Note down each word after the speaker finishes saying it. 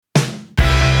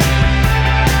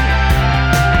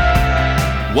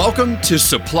Welcome to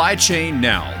Supply Chain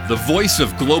Now, the voice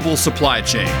of global supply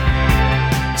chain.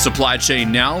 Supply Chain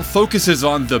Now focuses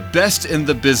on the best in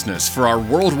the business for our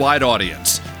worldwide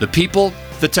audience, the people,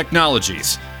 the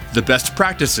technologies, the best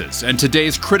practices, and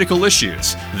today's critical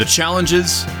issues, the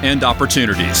challenges and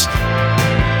opportunities.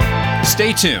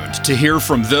 Stay tuned to hear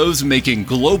from those making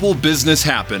global business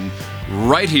happen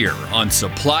right here on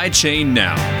Supply Chain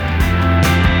Now.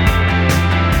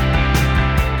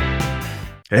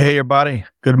 Hey, everybody.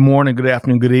 Good morning, good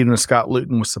afternoon, good evening. Scott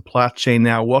Luton with Supply Chain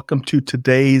Now. Welcome to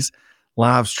today's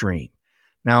live stream.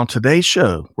 Now, on today's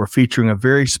show, we're featuring a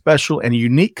very special and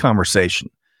unique conversation.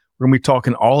 We're going to be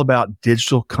talking all about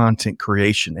digital content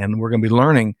creation, and we're going to be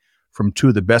learning from two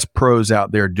of the best pros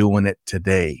out there doing it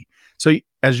today. So,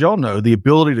 as y'all know, the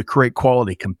ability to create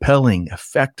quality, compelling,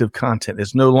 effective content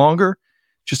is no longer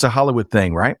just a Hollywood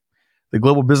thing, right? The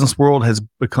global business world has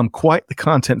become quite the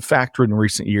content factory in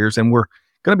recent years, and we're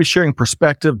going to be sharing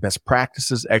perspective, best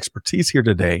practices, expertise here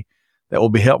today that will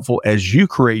be helpful as you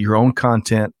create your own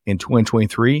content in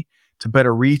 2023 to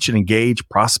better reach and engage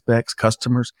prospects,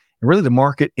 customers, and really the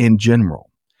market in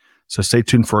general. So stay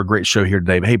tuned for a great show here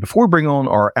today. But hey, before we bring on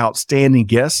our outstanding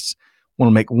guests, I want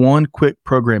to make one quick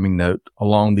programming note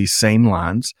along these same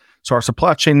lines. So our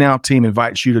Supply Chain Now team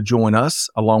invites you to join us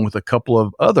along with a couple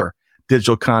of other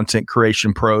digital content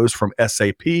creation pros from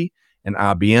SAP and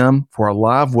IBM for a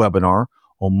live webinar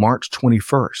on March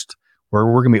 21st, where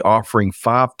we're going to be offering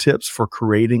 5 tips for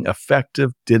creating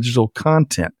effective digital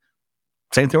content.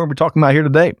 Same thing we're going to be talking about here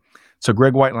today. So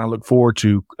Greg White and I look forward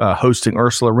to hosting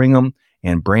Ursula Ringham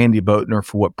and Brandy Boatner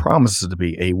for what promises to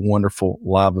be a wonderful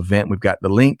live event. We've got the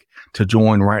link to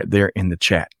join right there in the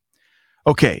chat.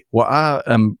 Okay, well, I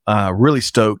am really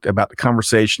stoked about the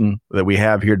conversation that we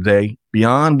have here today.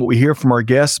 Beyond what we hear from our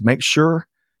guests, make sure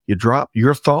you drop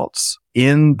your thoughts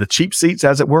in the cheap seats,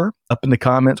 as it were, up in the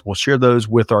comments. We'll share those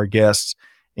with our guests,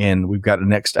 and we've got the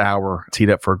next hour teed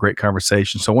up for a great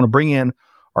conversation. So I want to bring in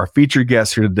our featured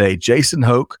guest here today, Jason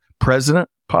Hoch, President,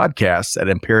 Podcasts at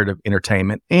Imperative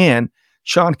Entertainment, and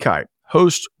Sean Kipe,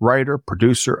 host, writer,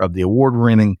 producer of the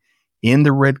award-winning In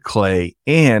the Red Clay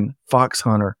and Fox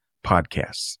Hunter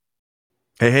podcasts.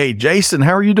 Hey, Jason,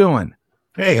 how are you doing?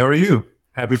 Hey, how are you?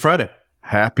 Happy Friday.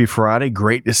 Happy Friday.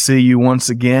 Great to see you once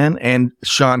again. And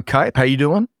Sean Kipe, how you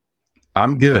doing?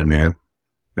 I'm good, man.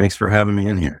 Thanks for having me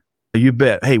in here. You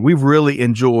bet. Hey, we've really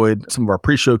enjoyed some of our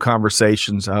pre-show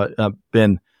conversations. I've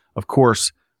been, of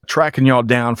course, tracking y'all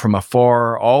down from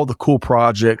afar, all the cool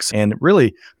projects and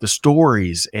really the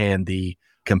stories and the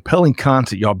compelling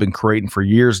content y'all been creating for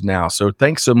years now. So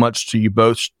thanks so much to you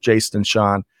both, Jason and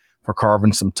Sean, for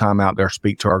carving some time out there to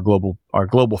speak to our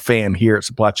global fam here at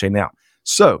Supply Chain Now.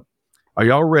 So, are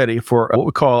y'all ready for what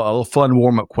we call a little fun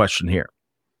warm-up question here?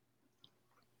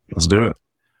 Let's do it.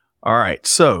 All right.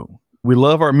 So we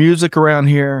love our music around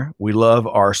here. We love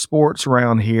our sports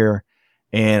around here.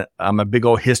 And I'm a big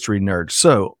old history nerd.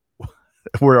 So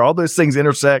where all those things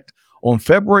intersect, on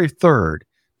February 3rd,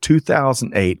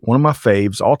 2008, one of my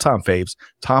faves, all-time faves,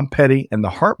 Tom Petty and the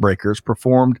Heartbreakers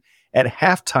performed at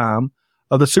halftime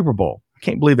of the Super Bowl. I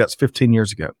can't believe that's 15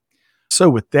 years ago. So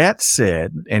with that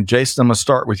said, and Jason, I'm going to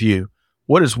start with you.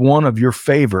 What is one of your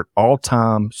favorite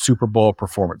all-time Super Bowl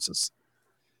performances?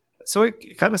 So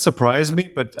it kind of surprised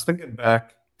me, but thinking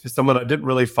back to someone I didn't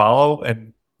really follow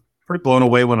and pretty blown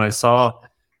away when I saw,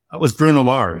 was Bruno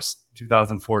Mars,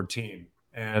 2014.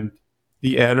 And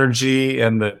the energy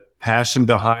and the passion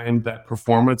behind that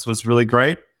performance was really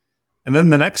great. And then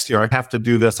the next year, I have to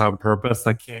do this on purpose.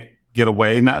 I can't get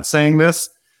away not saying this.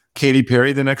 Katy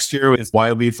Perry the next year is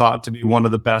widely thought to be one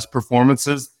of the best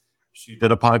performances. She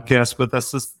did a podcast with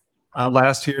us this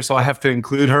last year, so I have to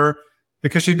include her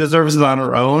because she deserves it on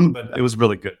her own, but it was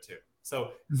really good too.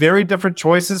 So very different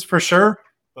choices for sure,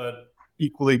 but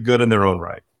equally good in their own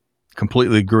right.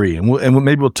 Completely agree. And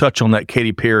maybe we'll touch on that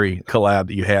Katy Perry collab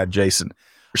that you had, Jason.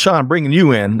 Sean, bringing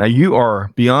you in. Now, you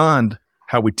are beyond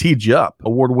how we teed you up,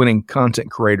 award-winning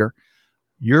content creator.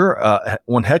 You're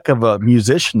one heck of a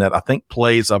musician that I think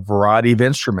plays a variety of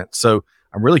instruments. So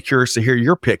I'm really curious to hear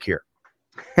your pick here.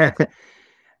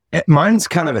 Mine's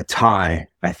kind of a tie,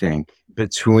 I think,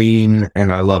 between,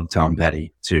 and I love Tom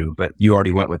Petty too, but you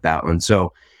already went with that one.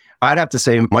 So I'd have to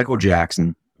say Michael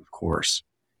Jackson, of course,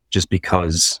 just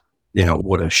because,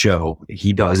 what a show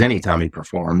he does anytime he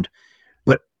performed.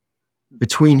 But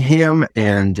between him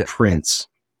and Prince,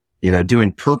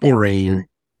 doing Purple Rain,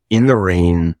 In the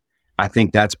Rain, I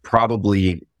think that's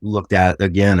probably looked at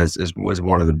again as was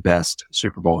one of the best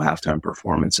Super Bowl halftime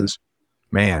performances.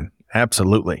 Man,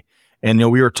 absolutely.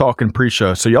 And we were talking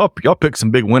pre-show, so y'all picked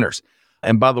some big winners.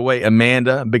 And by the way,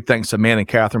 Amanda, big thanks to Amanda and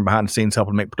Catherine behind the scenes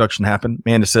helping make production happen.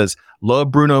 Amanda says,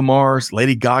 love Bruno Mars,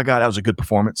 Lady Gaga. That was a good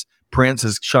performance. Prince,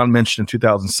 as Sean mentioned, in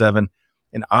 2007.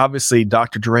 And obviously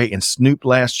Dr. Dre and Snoop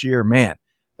last year. Man,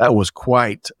 that was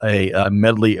quite a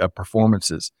medley of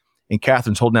performances. And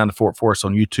Catherine's holding down the fort for us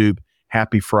on YouTube.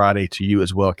 Happy Friday to you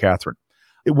as well, Catherine.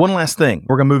 One last thing.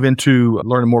 We're going to move into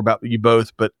learning more about you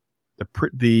both, but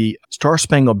the Star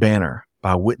Spangled Banner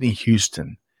by Whitney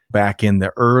Houston back in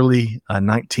the early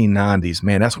 1990s.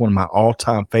 Man, that's one of my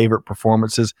all-time favorite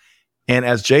performances. And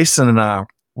as Jason and I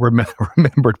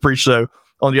remembered pre-show,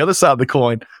 on the other side of the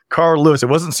coin, Carl Lewis, it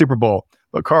wasn't Super Bowl,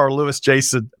 but Carl Lewis,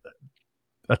 Jason,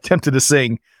 attempted to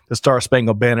sing the Star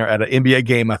Spangled Banner at an NBA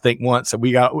game, I think, once.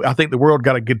 And I think the world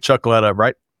got a good chuckle out of,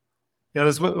 right? Yeah,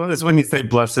 that's when you say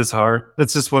bless his heart.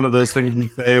 That's just one of those things you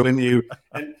say when you,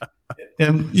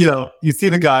 and you see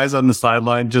the guys on the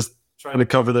sideline just trying to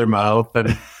cover their mouth,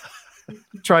 and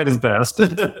he tried his best.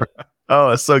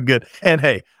 Oh, it's so good. And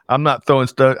hey, I'm not throwing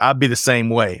stuff. I'd be the same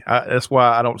way. That's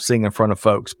why I don't sing in front of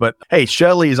folks. But hey,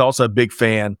 Shelly is also a big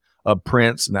fan of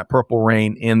Prince and that Purple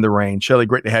Rain in the Rain. Shelly,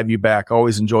 great to have you back.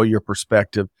 Always enjoy your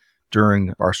perspective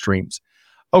during our streams.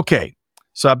 Okay.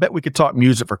 So I bet we could talk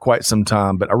music for quite some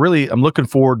time, but I'm looking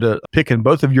forward to picking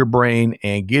both of your brain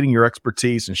and getting your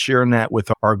expertise and sharing that with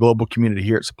our global community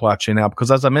here at Supply Chain Now. Because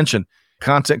as I mentioned,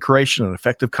 content creation and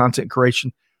effective content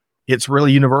creation, it's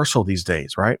really universal these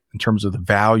days, right? In terms of the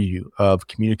value of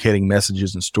communicating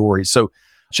messages and stories. So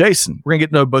Jason, we're going to get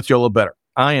to know both of you a little better.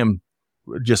 I am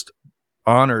just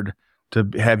honored to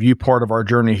have you part of our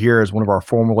journey here as one of our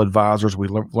formal advisors. We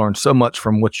learned so much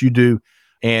from what you do.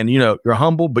 And, you're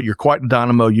humble, but you're quite a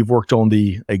dynamo. You've worked on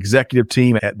the executive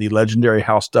team at the legendary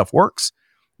How Stuff Works,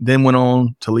 then went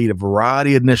on to lead a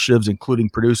variety of initiatives, including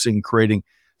producing and creating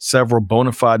several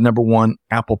bona fide #1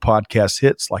 Apple Podcast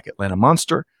hits like Atlanta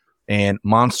Monster and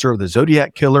Monster, the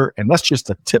Zodiac Killer. And that's just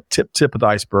the tip of the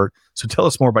iceberg. So tell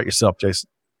us more about yourself, Jason.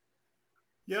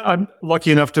 Yeah, I'm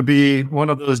lucky enough to be one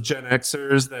of those Gen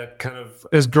Xers that kind of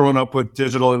has grown up with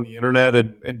digital and the internet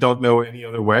and don't know any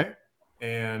other way.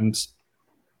 And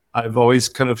I've always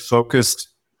kind of focused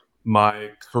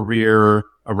my career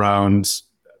around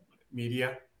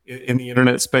media in the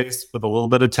internet space with a little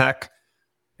bit of tech,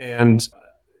 and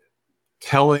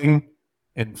telling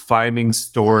and finding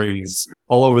stories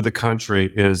all over the country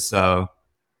is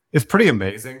pretty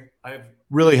amazing. I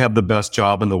really have the best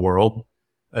job in the world,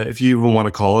 if you even want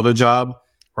to call it a job,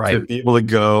 right? To be able to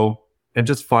go and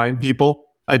just find people.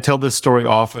 I tell this story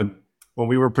often. When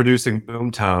we were producing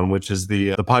Boomtown, which is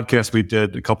the podcast we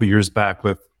did a couple years back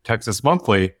with Texas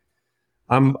Monthly,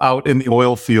 I'm out in the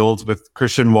oil fields with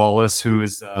Christian Wallace, who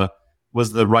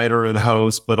was the writer and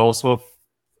host, but also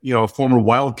a former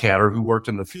wildcatter who worked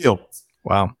in the fields.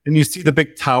 Wow! And you see the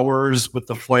big towers with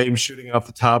the flames shooting off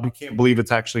the top. You can't believe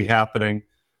it's actually happening.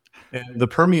 And the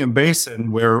Permian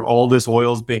Basin, where all this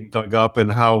oil is being dug up, and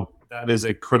how that is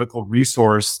a critical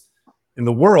resource in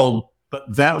the world.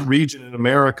 But that region in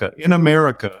America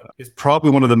is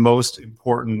probably one of the most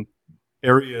important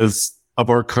areas of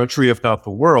our country, if not the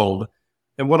world.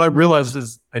 And what I realized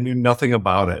is I knew nothing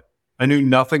about it. I knew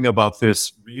nothing about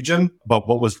this region, about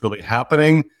what was really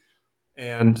happening.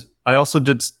 And I also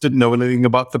didn't know anything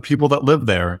about the people that live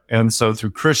there. And so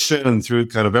through Christian and through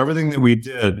kind of everything that we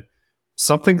did,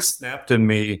 something snapped in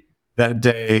me that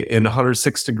day in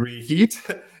 106-degree heat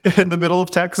in the middle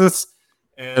of Texas.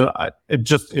 And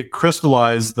it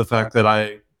crystallized the fact that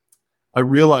I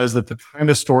realized that the kind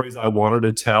of stories I wanted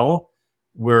to tell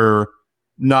were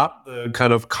not the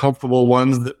kind of comfortable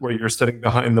ones where you're sitting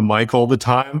behind the mic all the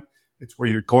time. It's where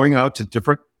you're going out to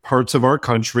different parts of our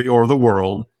country or the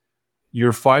world.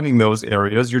 You're finding those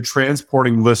areas. You're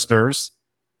transporting listeners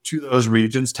to those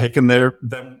regions, taking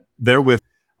them there with,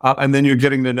 and then you're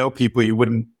getting to know people you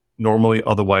wouldn't normally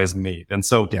otherwise meet. And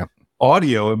so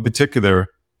audio in particular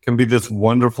can be this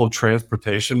wonderful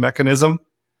transportation mechanism.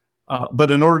 But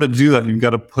in order to do that, you've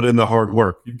got to put in the hard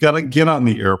work. You've got to get on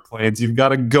the airplanes. You've got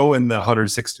to go in the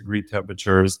 106-degree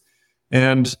temperatures.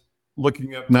 And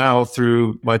looking up now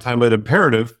through my time at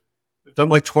Imperative, I've done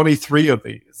like 23 of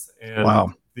these. And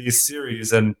wow. These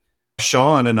series. And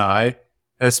Sean and I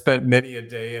have spent many a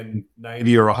day in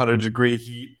 90 or 100-degree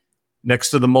heat next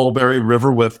to the Mulberry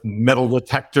River with metal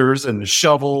detectors and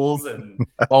shovels and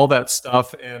all that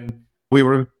stuff. And we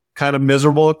were kind of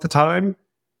miserable at the time,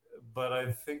 but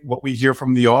I think what we hear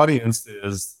from the audience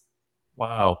is,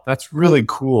 wow, that's really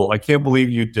cool. I can't believe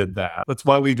you did that. That's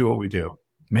why we do what we do.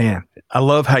 Man, I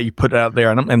love how you put it out there.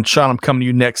 And Sean, I'm coming to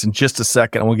you next in just a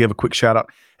second. I want to give a quick shout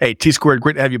out. Hey, T-Squared,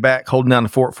 great to have you back, holding down the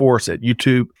fort for us at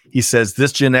YouTube. He says,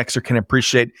 this Gen Xer can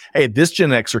appreciate. Hey, this Gen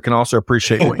Xer can also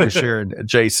appreciate what you're sharing,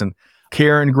 Jason.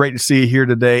 Karen, great to see you here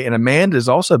today. And Amanda is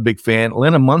also a big fan.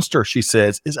 Lena Munster, she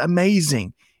says, is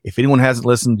amazing. If anyone hasn't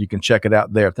listened, you can check it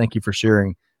out there. Thank you for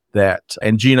sharing that.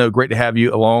 And Gino, great to have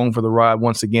you along for the ride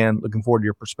once again. Looking forward to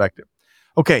your perspective.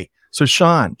 Okay, so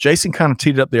Sean, Jason kind of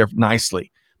teed it up there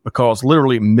nicely because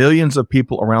literally millions of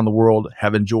people around the world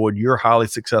have enjoyed your highly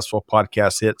successful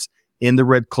podcast hits In the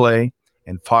Red Clay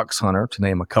and Fox Hunter, to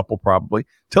name a couple probably.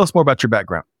 Tell us more about your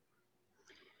background.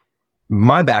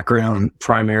 My background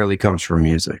primarily comes from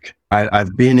music.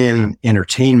 I've been in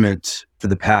entertainment for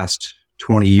the past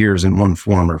 20 years in one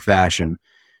form or fashion,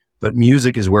 but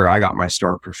music is where I got my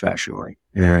start professionally.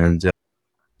 And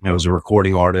I was a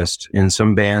recording artist in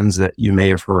some bands that you may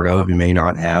have heard of, you may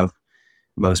not have.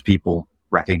 Most people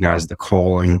recognize The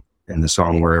Calling and the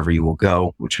song Wherever You Will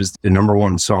Go, which was the number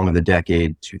one song of the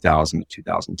decade, 2000 to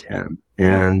 2010.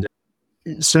 And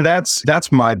so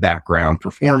that's my background,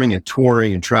 performing and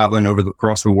touring and traveling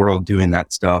across the world doing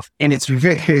that stuff. And it's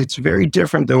very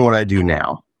different than what I do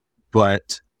now,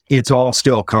 but it's all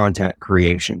still content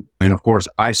creation. And of course,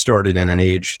 I started in an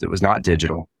age that was not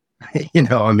digital.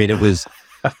 It was,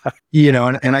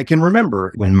 and I can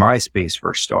remember when MySpace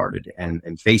first started and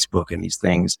Facebook and these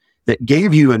things that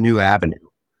gave you a new avenue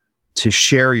to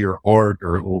share your art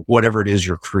or whatever it is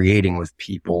you're creating with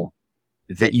people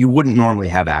that you wouldn't normally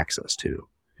have access to.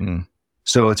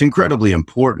 So it's incredibly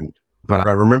important. But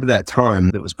I remember that time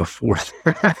that was before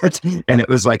that. And it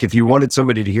was like, if you wanted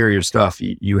somebody to hear your stuff,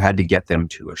 you had to get them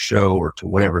to a show or to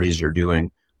whatever it is you're doing,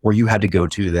 or you had to go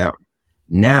to them.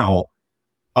 Now,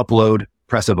 upload,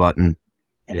 press a button,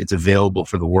 and it's available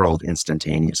for the world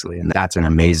instantaneously. And that's an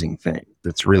amazing thing.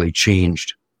 That's really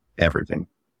changed everything.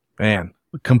 Man,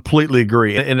 completely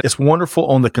agree. And it's wonderful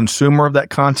on the consumer of that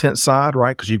content side,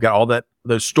 right? Because you've got all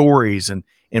those stories and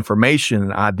information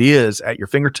and ideas at your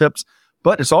fingertips.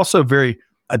 But it's also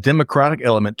a democratic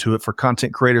element to it for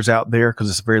content creators out there because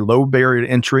it's a very low barrier to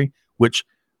entry, which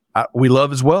we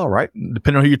love as well, right?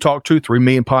 Depending on who you talk to, 3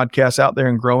 million podcasts out there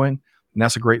and growing. And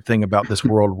that's a great thing about this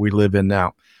world we live in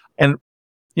now. And,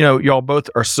 y'all both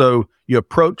you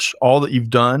approach all that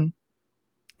you've done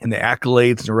and the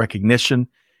accolades and the recognition.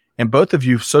 And both of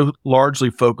you so largely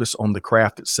focus on the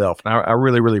craft itself. And I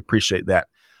really, really appreciate that.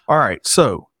 All right.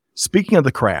 So speaking of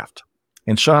the craft,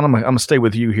 and Sean, I'm going to stay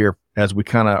with you here as we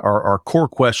kind of our core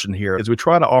question here, as we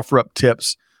try to offer up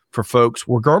tips for folks,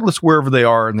 regardless wherever they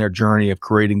are in their journey of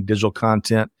creating digital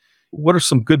content. What are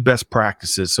some good best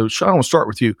practices? So Sean, we'll start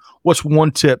with you. What's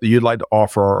one tip that you'd like to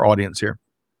offer our audience here?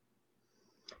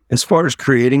 As far as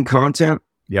creating content,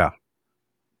 yeah,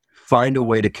 find a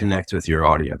way to connect with your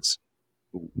audience.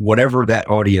 Whatever that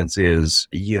audience is,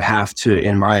 you have to,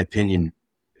 in my opinion,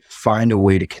 find a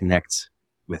way to connect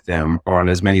with them on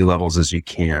as many levels as you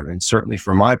can. And certainly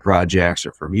for my projects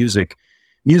or for music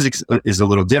is a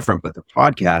little different, but the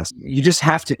podcast,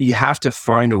 you have to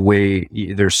find a way.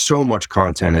 There's so much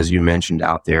content, as you mentioned,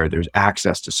 out there. There's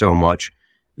access to so much.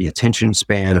 The attention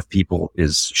span of people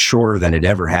is shorter than it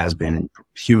ever has been in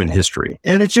human history.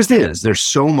 And it just is. There's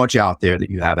so much out there that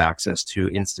you have access to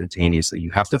instantaneously.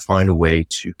 You have to find a way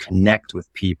to connect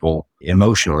with people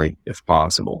emotionally, if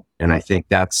possible. And I think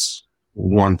that's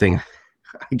one thing,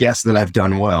 I guess, that I've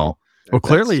done well. Well,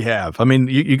 clearly you have. I mean,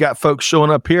 you got folks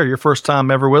showing up here, your first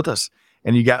time ever with us,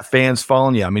 and you got fans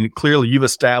following you. I mean, clearly you've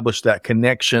established that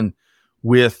connection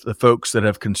with the folks that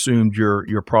have consumed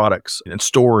your products and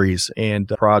stories and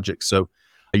projects. So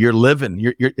you're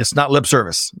living, it's not lip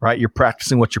service, right? You're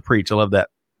practicing what you preach. I love that.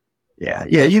 Yeah.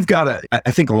 You've got to,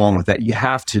 I think along with that, you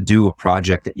have to do a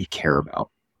project that you care about.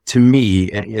 To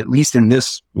me, at least in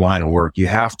this line of work, you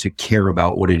have to care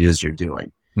about what it is you're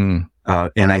doing. And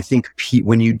I think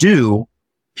when you do,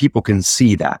 people can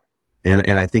see that.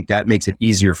 And I think that makes it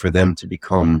easier for them to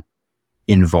become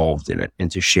involved in it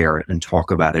and to share it and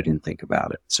talk about it and think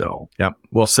about it. So, yeah,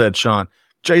 well said, Sean.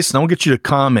 Jason, I'll get you to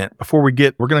comment before we're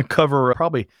going to cover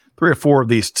probably 3 or 4 of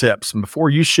these tips. And before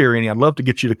you share any, I'd love to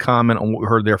get you to comment on what we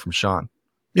heard there from Sean.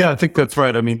 Yeah, I think that's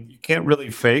right. I mean, you can't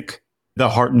really fake the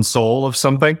heart and soul of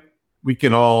something. We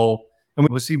can all, and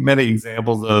we see many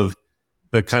examples of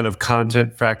the kind of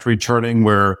content factory churning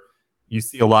where you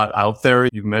see a lot out there.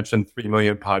 You mentioned 3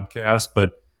 million podcasts,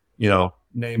 but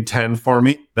name 10 for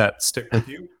me that stick with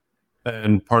you.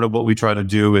 And part of what we try to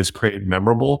do is create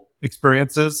memorable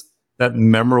experiences. That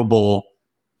memorable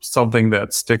something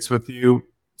that sticks with you,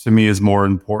 to me, is more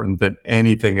important than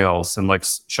anything else. And like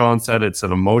Sean said, it's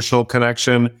an emotional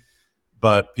connection,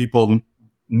 but people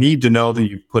need to know that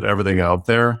you've put everything out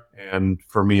there. And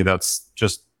for me, that's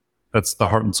the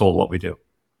heart and soul of what we do.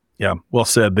 Yeah, well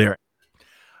said there.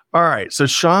 All right. So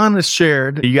Sean has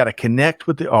shared, you got to connect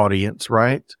with the audience,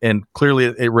 right? And clearly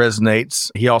it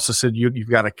resonates. He also said you've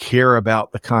got to care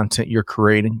about the content you're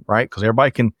creating, right? Because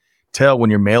everybody can tell when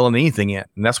you're mailing anything in.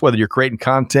 And that's whether you're creating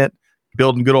content,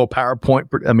 building good old PowerPoint.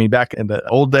 I mean, back in the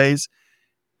old days,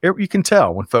 you can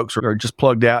tell when folks are just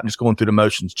plugged out and just going through the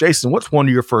motions. Jason, what's one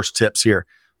of your first tips here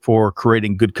for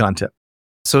creating good content?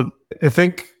 So I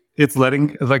think it's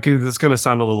it's going to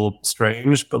sound a little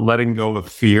strange, but letting go of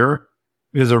fear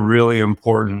is a really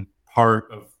important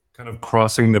part of kind of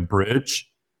crossing the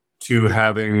bridge to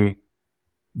having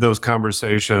those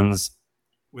conversations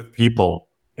with people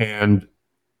and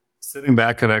sitting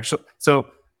back and actually. So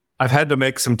I've had to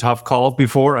make some tough calls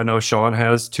before. I know Sean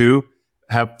has too.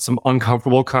 Have some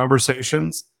uncomfortable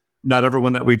conversations. Not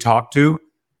everyone that we talk to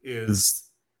is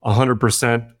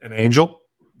 100% an angel.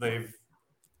 They've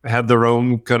had their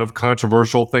own kind of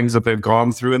controversial things that they've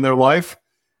gone through in their life.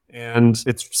 And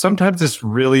sometimes it's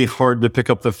really hard to pick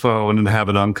up the phone and have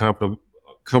an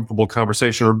uncomfortable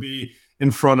conversation or be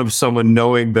in front of someone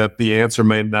knowing that the answer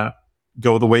may not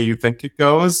go the way you think it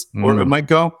goes or it might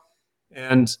go.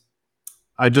 And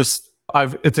it's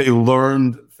a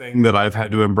learned thing that I've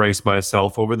had to embrace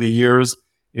myself over the years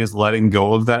is letting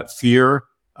go of that fear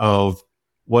of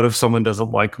what if someone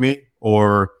doesn't like me,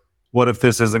 or what if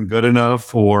this isn't good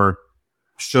enough, or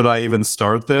should I even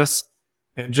start this,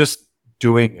 and just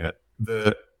doing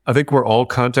it. I think we're all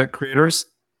content creators,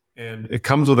 and it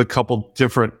comes with a couple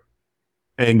different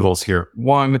angles here.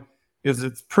 One is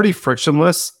it's pretty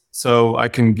frictionless. So I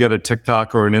can get a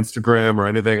TikTok or an Instagram or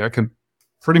anything. I can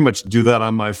pretty much do that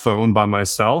on my phone by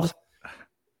myself.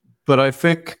 But I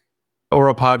think, or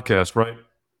a podcast, right?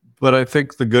 But I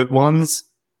think the good ones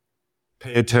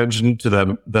pay attention to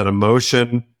that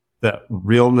emotion, that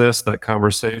realness, that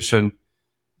conversation.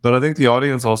 But I think the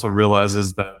audience also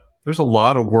realizes that there's a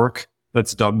lot of work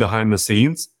that's done behind the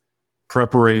scenes,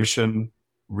 preparation,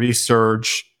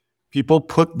 research. People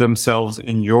put themselves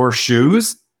in your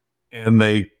shoes and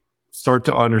they start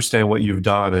to understand what you've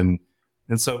done.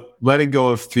 And so letting go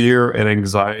of fear and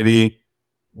anxiety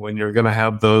when you're going to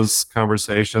have those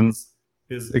conversations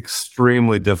is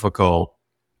extremely difficult.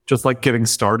 Just like getting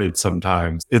started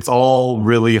sometimes. It's all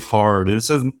really hard.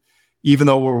 Even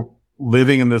though we're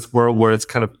living in this world where it's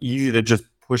kind of easy to just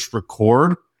push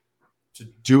record, to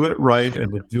do it right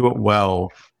and to do it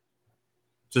well,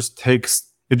 it just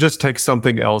takes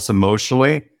something else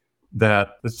emotionally that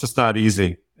it's just not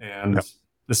easy. And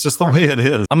it's just the way it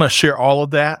is. I'm going to share all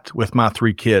of that with my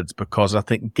 3 kids because I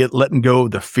think letting go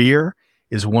of the fear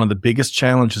is one of the biggest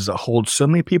challenges that holds so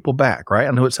many people back, right?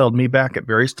 I know it's held me back at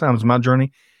various times in my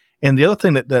journey. And the other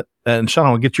thing that and Sean,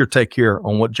 I'll get your take here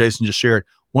on what Jason just shared.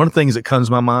 One of the things that comes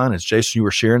to my mind is, Jason, you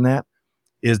were sharing that,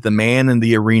 is the man in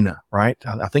the arena, right?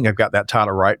 I think I've got that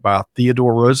title right, by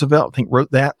Theodore Roosevelt. I think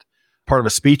wrote that part of a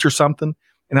speech or something.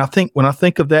 And I think when I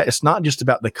think of that, it's not just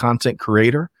about the content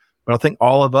creator, but I think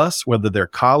all of us, whether they're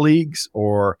colleagues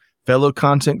or fellow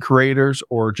content creators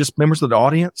or just members of the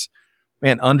audience,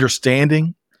 man,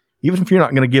 understanding, even if you're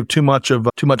not going to give too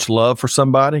much love for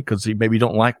somebody because maybe you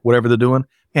don't like whatever they're doing,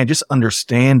 and just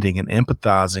understanding and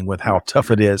empathizing with how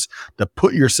tough it is to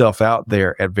put yourself out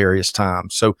there at various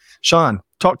times. So, Sean,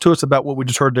 talk to us about what we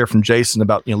just heard there from Jason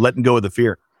about, letting go of the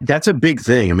fear. That's a big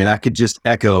thing. I mean, I could just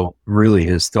echo really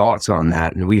his thoughts on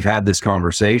that. And we've had this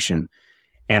conversation.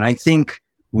 And I think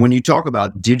when you talk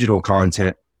about digital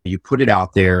content, you put it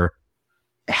out there.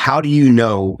 How do you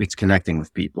know it's connecting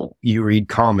with people? You read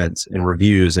comments and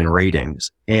reviews and ratings.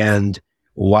 And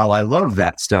while I love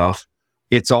that stuff,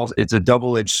 it's a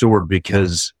double-edged sword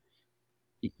because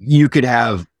you could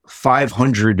have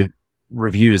 500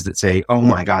 reviews that say, "Oh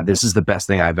my God, this is the best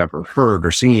thing I've ever heard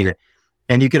or seen."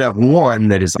 And you could have one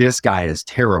that is, "This guy is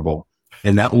terrible."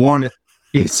 And that one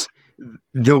is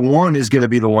going to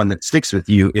be the one that sticks with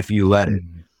you if you let it.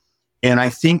 And I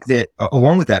think that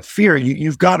along with that fear,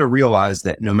 you've got to realize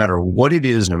that no matter what it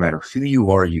is, no matter who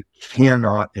you are, you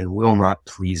cannot and will not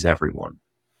please everyone.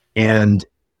 And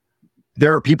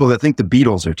there are people that think the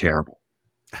Beatles are terrible.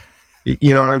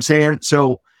 You know what I'm saying?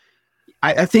 So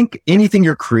I think anything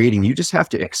you're creating, you just have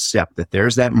to accept that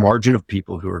there's that margin of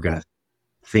people who are going to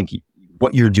think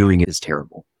what you're doing is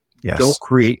terrible. Yes. Don't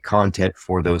create content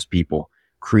for those people.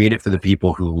 Create it for the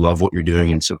people who love what you're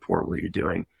doing and support what you're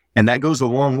doing. And that goes a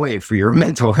long way for your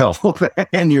mental health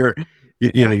and your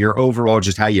overall,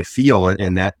 just how you feel.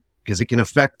 And that, because it can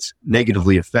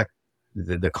negatively affect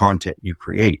the content you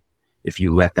create if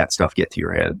you let that stuff get to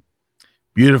your head.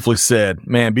 Beautifully said,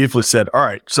 man. Beautifully said. All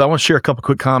right. So I want to share a couple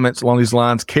quick comments along these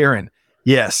lines. Karen,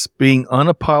 yes, being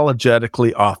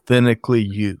unapologetically, authentically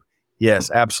you.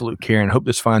 Yes, absolute, Karen. Hope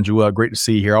this finds you well. Great to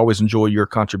see you here. Always enjoy your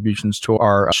contributions to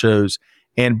our shows.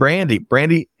 And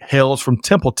Brandy hails from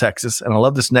Temple, Texas. And I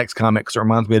love this next comment because it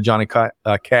reminds me of Johnny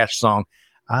Cash song.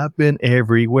 I've been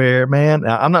everywhere, man.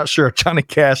 Now, I'm not sure if Johnny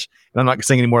Cash, and I'm not going to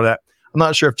sing any more of that. I'm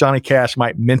not sure if Johnny Cash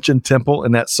might mention Temple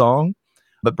in that song.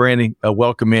 But Brandy,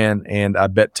 welcome in. And I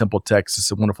bet Temple, Texas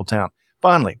is a wonderful town.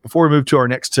 Finally, before we move to our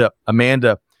next tip,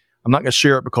 Amanda, I'm not going to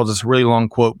share it because it's a really long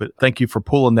quote, but thank you for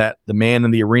pulling that. The man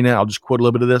in the arena. I'll just quote a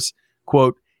little bit of this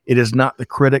quote. It is not the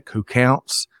critic who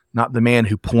counts, not the man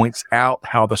who points out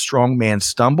how the strong man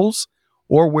stumbles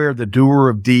or where the doer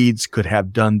of deeds could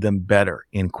have done them better,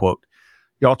 end quote.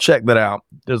 Y'all check that out.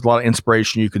 There's a lot of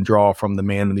inspiration you can draw from the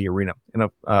man in the arena.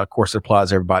 And of course, it applies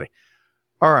to everybody.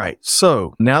 All right.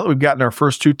 So now that we've gotten our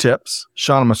first two tips,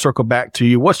 Sean, I'm going to circle back to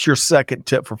you. What's your second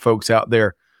tip for folks out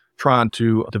there trying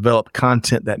to develop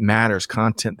content that matters,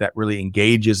 content that really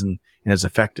engages and is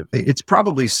effective? It's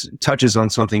probably touches on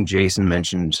something Jason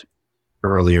mentioned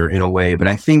earlier in a way, but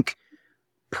I think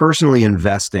personally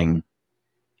investing,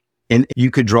 and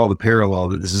you could draw the parallel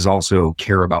that this is also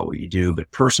care about what you do, but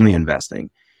personally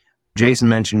investing, Jason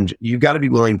mentioned you've got to be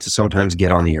willing to sometimes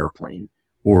get on the airplane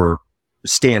or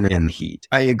stand in the heat.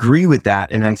 I agree with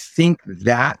that. And I think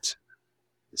that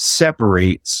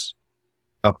separates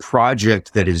a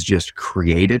project that is just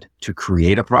created to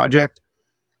create a project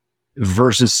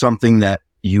versus something that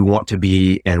you want to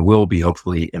be and will be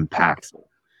hopefully impactful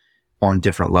on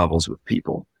different levels with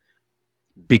people.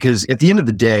 Because at the end of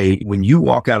the day, when you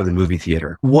walk out of the movie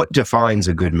theater, what defines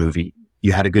a good movie?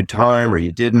 You had a good time or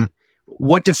you didn't?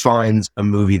 What defines a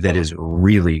movie that is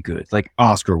really good, like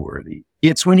Oscar worthy?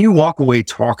 It's when you walk away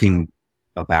talking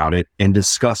about it and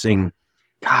discussing,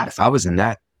 God, if I was in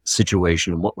that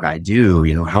situation, what would I do?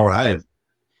 How would I?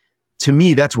 To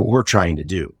me, that's what we're trying to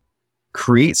do.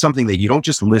 Create something that you don't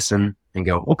just listen and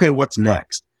go, okay, what's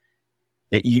next?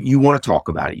 You want to talk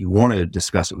about it. You want to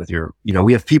discuss it with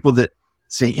we have people that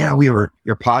say, yeah, your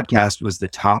podcast was the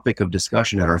topic of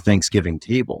discussion at our Thanksgiving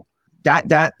table.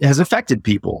 That has affected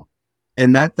people.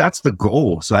 And that's the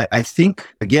goal. So I think,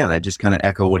 again, I just kind of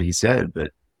echo what he said,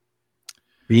 but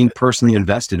being personally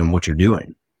invested in what you're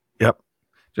doing. Yep.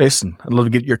 Jason, I'd love to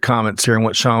get your comments here on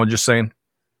what Sean was just saying.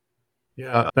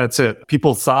 Yeah, that's it.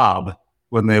 People sob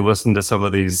when they listen to some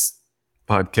of these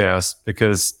podcasts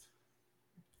because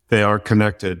they are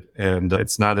connected, and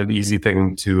it's not an easy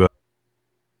thing to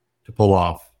pull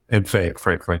off and fake,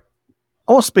 frankly.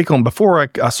 I want to speak on, before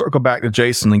I circle back to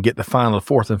Jason and get the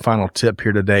fourth and final tip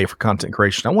here today for content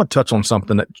creation, I want to touch on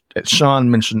something that Sean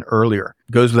mentioned earlier.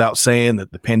 It goes without saying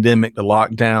that the pandemic, the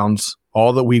lockdowns,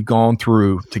 all that we've gone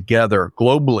through together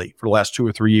globally for the last 2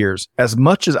 or 3 years, as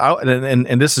much as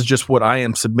and this is just what I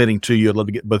am submitting to you, I'd love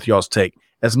to get both of y'all's take.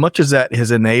 As much as that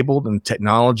has enabled and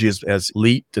technology has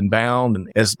leaped and bound, and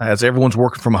as everyone's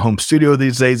working from a home studio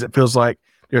these days, it feels like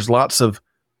there's lots of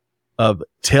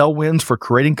tailwinds for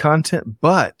creating content.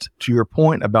 But to your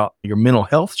point about your mental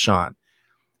health, Sean,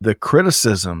 the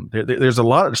criticism, there's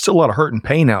still a lot of hurt and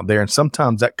pain out there. And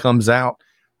sometimes that comes out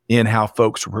in how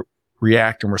folks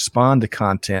react and respond to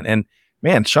content. And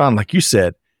man, Sean, like you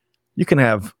said, you can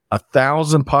have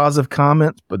 1,000 positive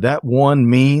comments, but that one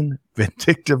mean,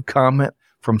 vindictive comment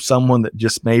from someone that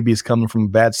just maybe is coming from a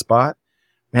bad spot,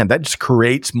 man, that just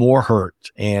creates more hurt.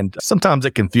 And sometimes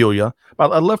it can fuel you.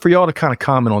 But I'd love for y'all to kind of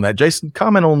comment on that. Jason,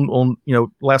 comment on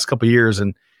last couple of years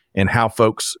and how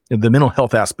folks, the mental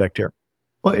health aspect here.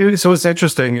 Well, so what's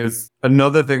interesting is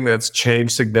another thing that's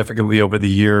changed significantly over the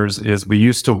years is we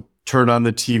used to turn on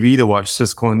the TV to watch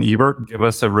Siskel and Ebert give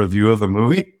us a review of a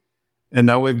movie. And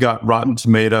now we've got Rotten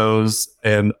Tomatoes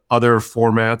and other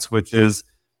formats, which is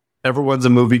everyone's a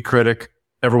movie critic.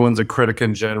 Everyone's a critic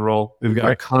in general. We've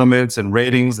got comments and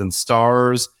ratings and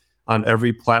stars on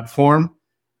every platform.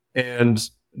 And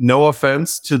no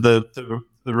offense to the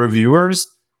reviewers,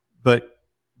 but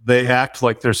they act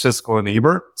like they're Siskel and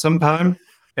Ebert sometimes.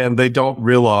 And they don't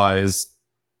realize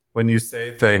when you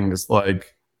say things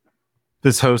like,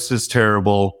 this host is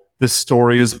terrible, this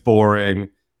story is boring,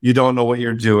 you don't know what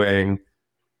you're doing.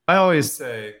 I always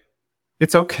say,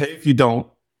 it's okay if you don't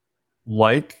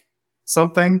like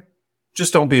something,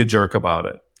 just don't be a jerk about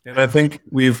it. And I think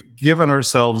we've given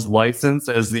ourselves license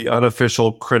as the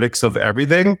unofficial critics of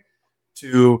everything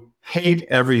to hate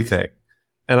everything.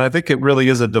 And I think it really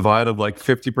is a divide of like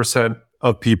 50%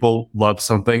 of people love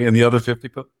something and the other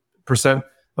 50%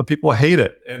 of people hate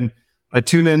it. And I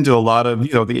tune into a lot of, the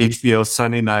HBO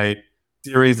Sunday night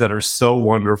series that are so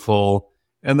wonderful.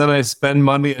 And then I spend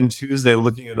Monday and Tuesday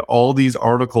looking at all these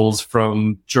articles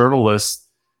from journalists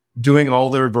doing all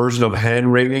their version of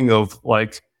hand wringing of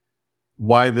like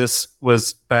why this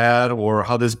was bad or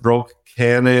how this broke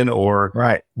canon or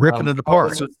Right. Ripping it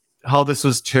apart. how this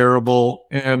was terrible.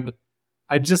 And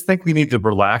I just think we need to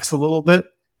relax a little bit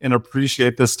and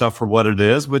appreciate this stuff for what it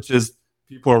is, which is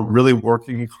people are really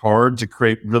working hard to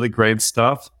create really great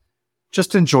stuff.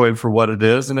 Just enjoy it for what it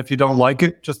is. And if you don't like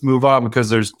it, just move on, because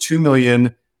there's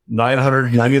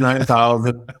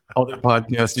 2,999,000 other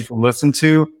podcasts you can listen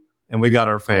to. And we got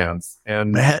our fans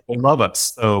and they love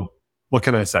us. So what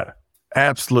can I say?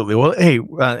 Absolutely. Well, hey,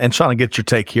 and Sean, I'll get your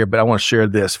take here, but I want to share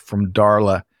this from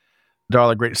Darla.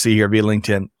 Darla, great to see you here via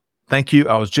LinkedIn. Thank you.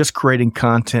 I was just creating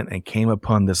content and came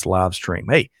upon this live stream.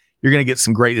 Hey, you're going to get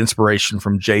some great inspiration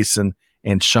from Jason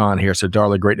and Sean here. So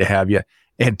Darla, great to have you.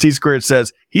 And T Squared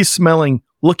says he's smelling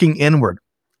looking inward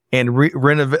and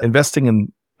investing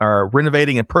in or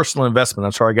renovating in personal investment.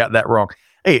 I'm sorry, I got that wrong.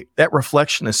 Hey, that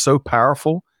reflection is so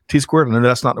powerful. T Squared, I know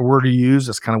that's not the word you use.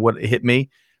 That's kind of what it hit me.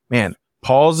 Man,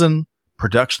 pausing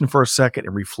production for a second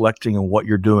and reflecting on what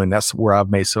you're doing. That's where I've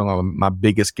made some of my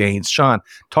biggest gains. Sean,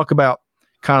 talk about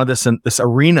kind of this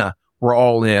arena we're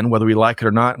all in, whether we like it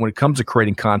or not, when it comes to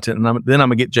creating content. And then I'm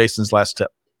going to get Jason's last tip.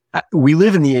 We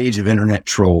live in the age of internet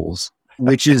trolls,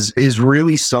 which is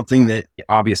really something that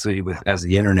obviously as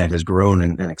the internet has grown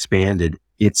and expanded,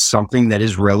 it's something that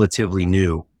is relatively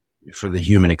new for the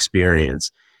human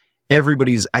experience.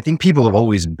 I think people have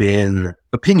always been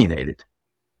opinionated.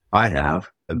 I have,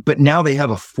 but now they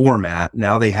have a format.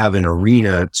 Now they have an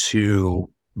arena to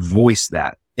voice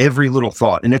that every little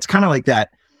thought. And it's kind of like that.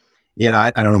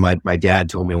 I don't know. My dad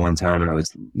told me one time when I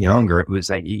was younger, it was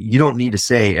like, you don't need to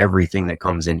say everything that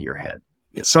comes into your head.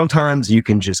 Sometimes you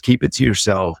can just keep it to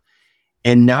yourself.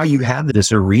 And now you have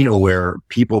this arena where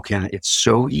people it's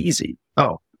so easy.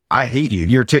 Oh, I hate you.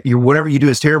 You're whatever you do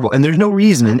is terrible. And there's no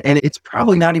reason. And it's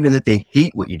probably not even that they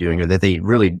hate what you're doing or that they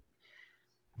really,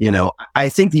 I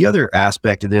think the other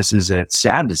aspect of this is that it's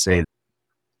sad to say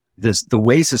the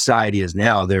way society is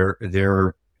now, there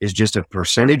is just a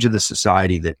percentage of the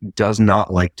society that does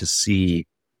not like to see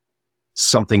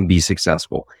something be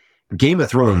successful. Game of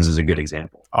Thrones is a good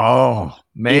example. Oh,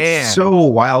 man. It's so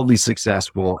wildly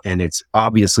successful and it's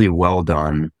obviously well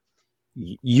done.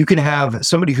 You can have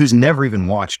somebody who's never even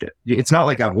watched it. It's not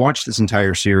like I've watched this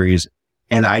entire series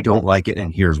and I don't like it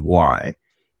and here's why.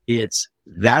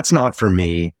 That's not for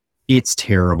me. It's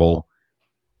terrible.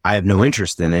 I have no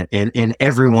interest in it. And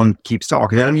everyone keeps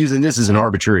talking. And I'm using this as an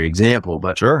arbitrary example,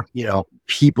 but sure,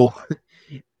 people,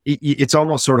 it's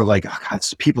almost sort of like, oh God,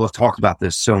 people have talked about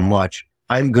this so much.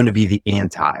 I'm going to be the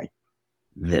anti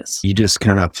this. You just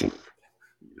kind of,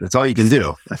 that's all you can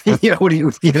do.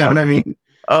 You know what I mean?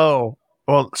 Oh,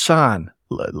 well, Sean,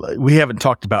 we haven't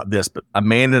talked about this, but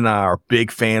Amanda and I are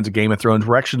big fans of Game of Thrones.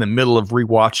 We're actually in the middle of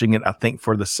rewatching it, I think,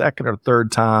 for the second or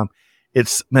third time.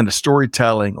 The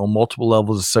storytelling on multiple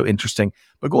levels is so interesting.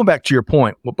 But going back to your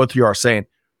point, what both of you are saying,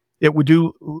 it would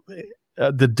do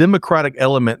the democratic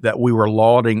element that we were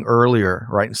lauding earlier,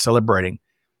 right, and celebrating.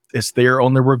 It's there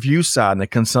on the review side and the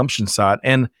consumption side.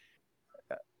 And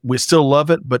we still love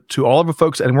it. But to all of the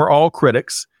folks, and we're all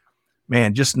critics,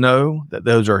 man, just know that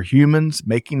those are humans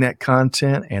making that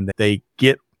content and that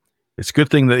it's a good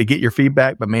thing that they get your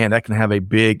feedback, but man, that can have a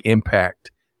big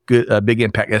impact. Big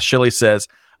impact. As Shelley says,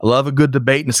 I love a good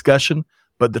debate and discussion,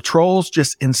 but the trolls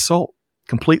just insult,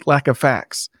 complete lack of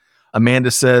facts.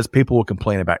 Amanda says people will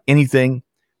complain about anything.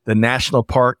 The National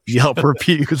Park Yelp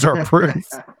reviews are proof.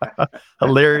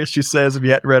 Hilarious, she says, if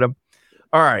you hadn't read them.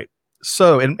 All right.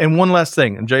 So, and one last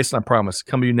thing, and Jason, I promise,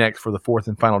 come to you next for the fourth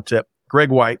and final tip.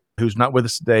 Greg White, who's not with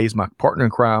us today, he's my partner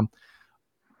in crime.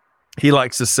 He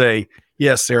likes to say,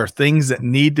 yes, there are things that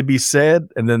need to be said,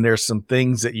 and then there's some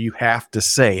things that you have to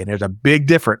say. And there's a big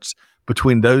difference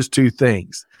between those two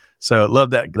things. So I love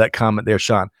that comment there,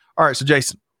 Sean. All right, so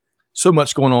Jason, so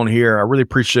much going on here. I really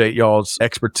appreciate y'all's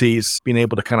expertise, being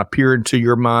able to kind of peer into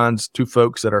your minds, two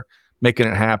folks that are making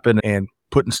it happen and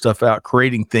putting stuff out,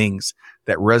 creating things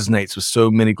that resonates with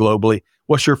so many globally.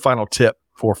 What's your final tip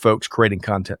for folks creating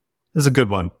content? This is a good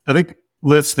one. I think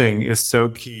listening is so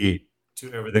key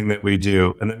to everything that we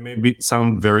do. And it may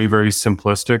sound very, very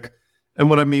simplistic. And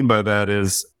what I mean by that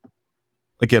is,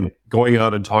 again, going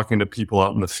out and talking to people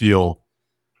out in the field.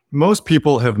 Most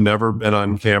people have never been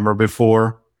on camera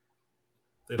before.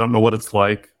 They don't know what it's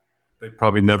like. They've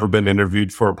probably never been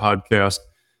interviewed for a podcast.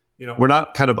 We're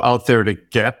not kind of out there to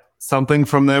get something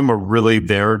from them. We're really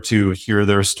there to hear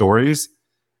their stories.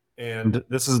 And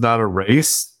this is not a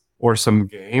race or some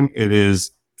game. It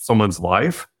is someone's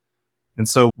life. And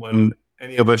so when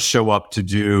any of us show up to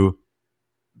do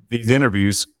these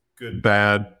interviews, good,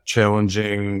 bad,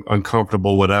 challenging,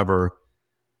 uncomfortable, whatever,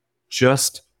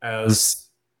 just as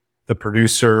the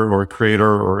producer or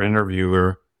creator or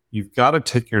interviewer, you've got to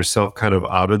take yourself kind of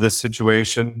out of this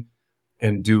situation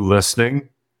and do listening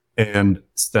and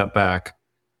step back.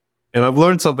 And I've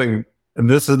learned something, and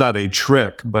this is not a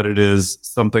trick, but it is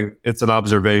something, it's an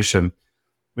observation.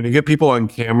 When you get people on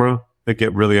camera, they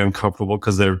get really uncomfortable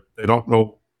because they don't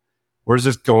know, where's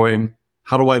this going?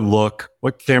 How do I look?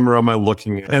 What camera am I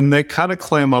looking at? And they kind of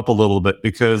clam up a little bit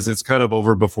because it's kind of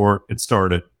over before it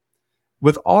started.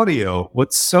 With audio,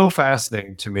 what's so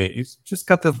fascinating to me, you just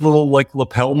got this little like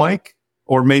lapel mic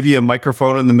or maybe a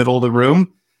microphone in the middle of the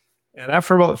room. And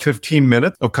after about 15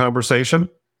 minutes of conversation,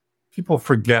 people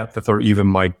forget that they're even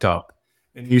mic'd up.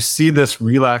 And you see this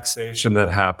relaxation that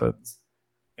happens.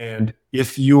 And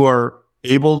if you are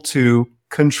able to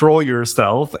control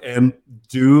yourself and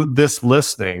do this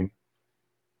listening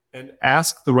and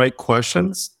ask the right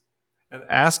questions and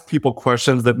ask people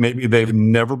questions that maybe they've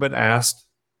never been asked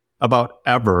about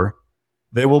ever,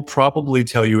 they will probably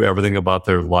tell you everything about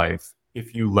their life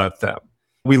if you let them.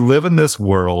 We live in this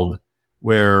world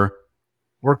where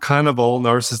we're kind of all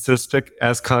narcissistic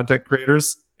as content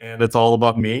creators, and it's all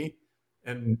about me.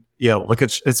 And yeah, look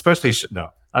at, especially, no,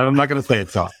 I'm not going to say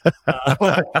it's not.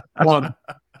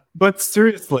 But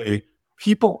seriously,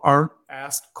 people aren't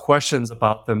asked questions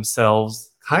about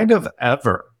themselves kind of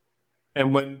ever.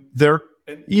 And when they're,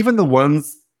 and even the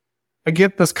ones, I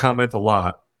get this comment a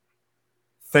lot.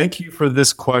 Thank you for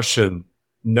this question.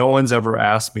 No one's ever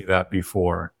asked me that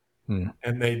before.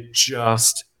 And they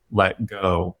just let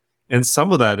go. And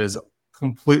some of that is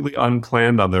completely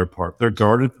unplanned on their part. They're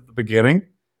guarded at the beginning,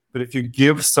 but if you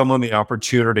give someone the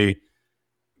opportunity,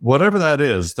 whatever that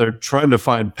is, they're trying to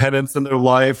find penance in their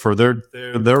life or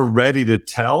they're ready to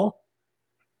tell.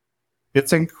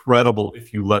 It's incredible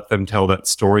if you let them tell that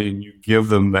story and you give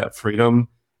them that freedom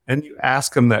and you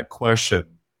ask them that question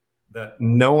that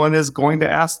no one is going to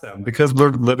ask them because we're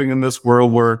living in this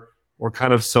world where we're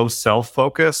kind of so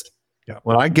self-focused. Yeah.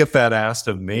 When I get that asked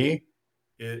of me,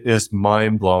 it is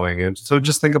mind-blowing. And so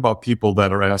just think about people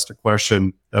that are asked a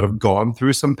question that have gone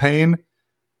through some pain.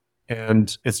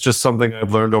 And it's just something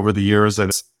I've learned over the years. And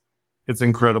it's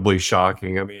incredibly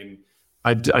shocking. I mean,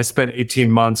 I spent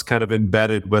 18 months kind of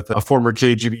embedded with a former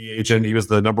KGB agent. He was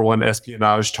the number one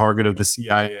espionage target of the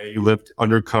CIA. He lived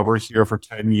undercover here for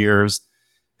 10 years.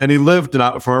 And he lived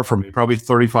not far from me, probably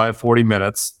 35, 40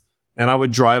 minutes. And I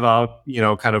would drive out,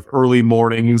 kind of early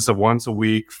mornings of once a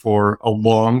week for a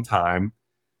long time.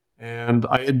 And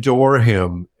I adore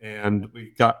him. And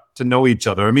we got to know each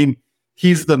other. I mean,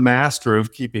 he's the master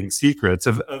of keeping secrets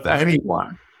of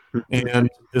anyone. And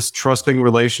this trusting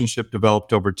relationship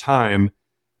developed over time.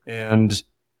 And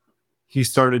he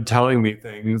started telling me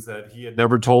things that he had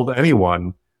never told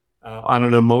anyone on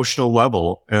an emotional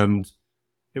level. And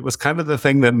it was kind of the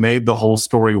thing that made the whole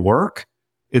story work.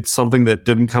 It's something that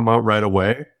didn't come out right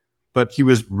away, but he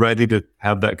was ready to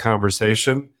have that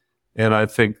conversation. And I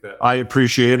think that I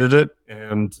appreciated it,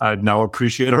 and I now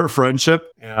appreciate our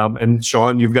friendship. And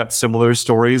Sean, you've got similar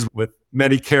stories with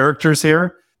many characters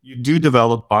here. You do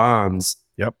develop bonds.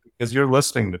 Yep. Because you're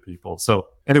listening to people. So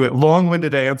anyway,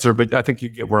 long-winded answer, but I think you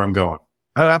get where I'm going.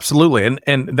 Oh, absolutely.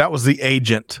 And that was The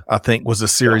Agent, I think, was a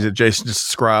series that Jason just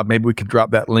described. Maybe we could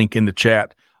drop that link in the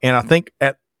chat. And I think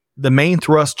at the main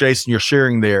thrust, Jason, you're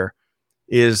sharing there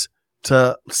is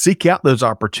to seek out those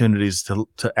opportunities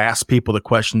to ask people the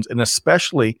questions. And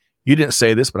especially, you didn't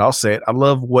say this, but I'll say it. I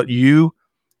love what you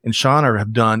and Shauna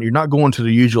have done. You're not going to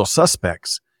the usual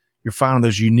suspects. You're finding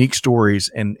those unique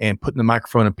stories and putting the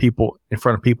microphone in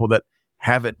front of people that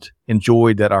haven't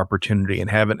enjoyed that opportunity and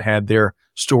haven't had their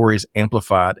stories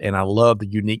amplified. And I love the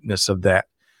uniqueness of that.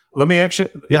 Let me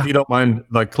actually, if you don't mind,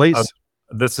 please.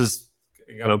 This is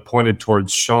kind of pointed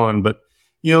towards Sean, but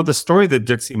the story of the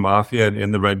Dixie Mafia and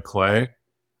In the Red Clay,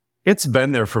 it's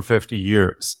been there for 50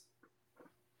 years.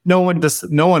 No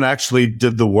one actually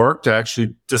did the work to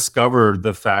actually discover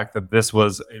the fact that this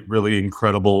was a really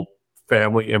incredible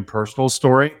family and personal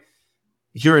story.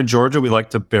 Here in Georgia, we like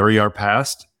to bury our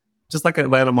past, just like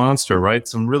Atlanta Monster, right?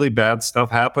 Some really bad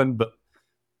stuff happened, but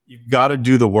you've got to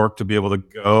do the work to be able to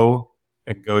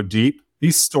go deep.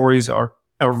 These stories are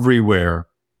everywhere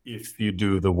if you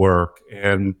do the work.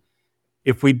 And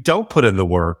if we don't put in the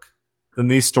work, then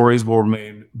these stories will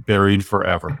remain buried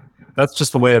forever. That's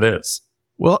just the way it is.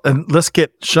 Well, and let's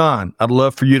get Sean. I'd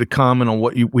love for you to comment on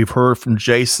what we've heard from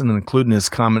Jason, and including his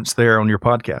comments there on your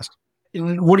podcast.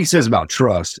 And what he says about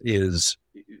trust is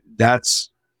that's,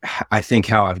 I think,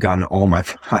 how I've gotten all my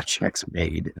projects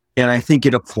made. And I think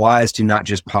it applies to not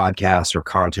just podcasts or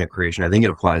content creation. I think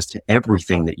it applies to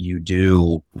everything that you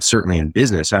do, certainly in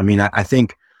business. I mean, I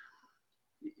think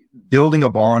building a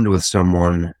bond with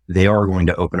someone, they are going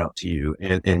to open up to you,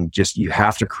 and just, you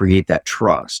have to create that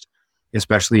trust,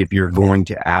 especially if you're going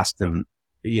to ask them,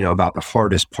 about the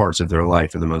hardest parts of their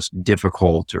life or the most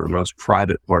difficult or most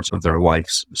private parts of their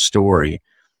life's story.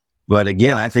 But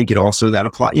again, I think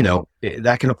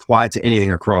that can apply to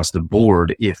anything across the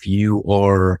board. If you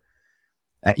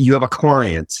have a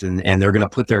client and they're going to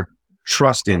put their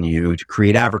trust in you to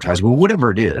create advertising, well,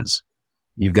 whatever it is,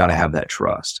 you've got to have that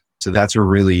trust. So that's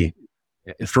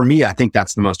for me, I think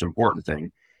that's the most important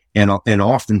thing. And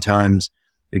oftentimes,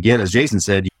 again, as Jason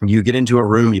said, you get into a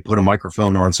room, you put a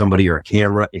microphone on somebody or a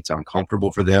camera, it's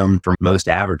uncomfortable for them. For most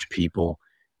average people,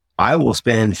 I will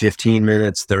spend 15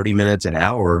 minutes, 30 minutes, an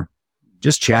hour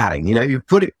just chatting. You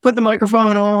put the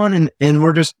microphone on and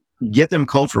we're just get them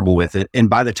comfortable with it. And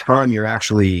by the time you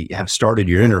actually have started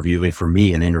your interview, and for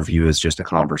me, an interview is just a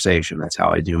conversation. That's how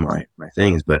I do my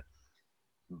things. But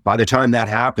by the time that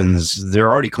happens, they're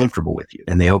already comfortable with you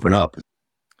and they open up.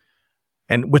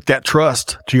 And with that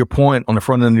trust, to your point on the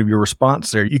front end of your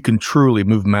response there, you can truly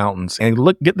move mountains. And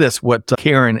get this, what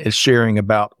Karen is sharing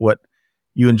about what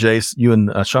you and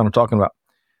Sean are talking about.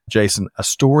 Jason, a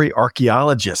story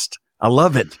archaeologist. I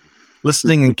love it.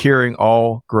 Listening and carrying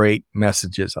all great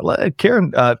messages. I love it.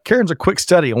 Karen's a quick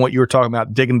study on what you were talking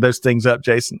about, digging those things up,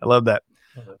 Jason. I love that.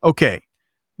 Okay.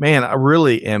 Man, I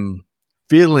really am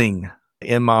feeling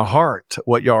in my heart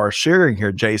what y'all are sharing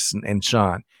here, Jason and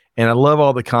Sean. And I love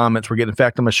all the comments we're getting. In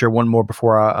fact, I'm going to share one more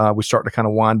before we start to kind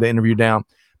of wind the interview down.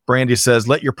 Brandy says,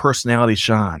 let your personality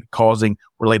shine, causing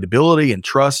relatability and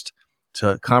trust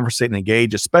to conversate and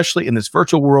engage, especially in this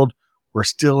virtual world we're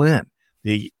still in.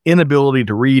 The inability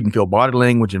to read and feel body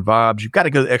language and vibes, you've got to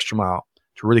go the extra mile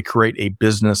to really create a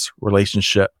business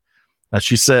relationship.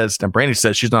 Brandy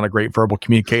says she's not a great verbal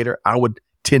communicator. I would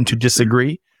tend to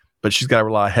disagree, but she's got to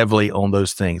rely heavily on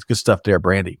those things. Good stuff there,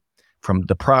 Brandy, from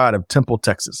the pride of Temple,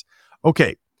 Texas.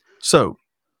 Okay, so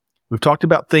we've talked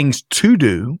about things to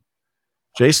do.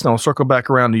 Jason, I'll circle back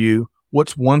around to you.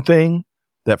 What's one thing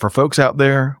that for folks out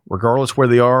there, regardless where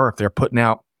they are, if they're putting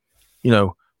out,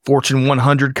 Fortune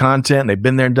 100 content, they've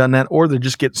been there and done that, or they're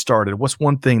just getting started, what's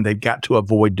one thing they've got to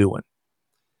avoid doing?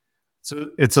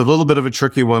 So it's a little bit of a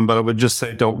tricky one, but I would just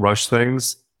say don't rush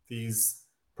things. These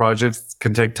projects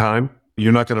can take time.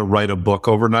 You're not going to write a book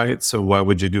overnight, so why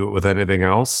would you do it with anything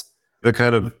else?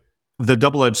 The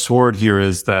double-edged sword here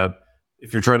is that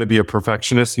if you're trying to be a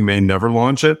perfectionist, you may never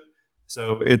launch it.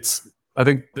 So I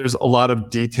think there's a lot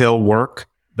of detail work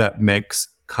that makes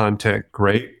content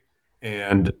great,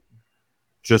 and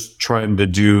just trying to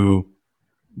do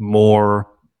more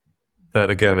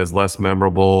that, again, is less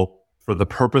memorable for the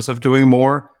purpose of doing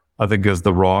more, I think is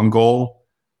the wrong goal.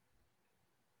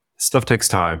 Stuff takes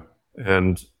time.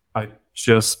 And I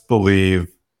just believe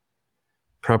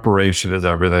preparation is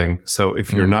everything. So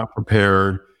if you're not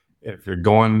prepared, if you're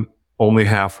going only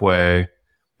halfway,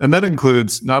 and that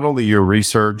includes not only your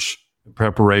research,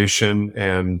 preparation,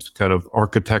 and kind of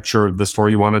architecture of the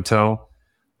story you want to tell,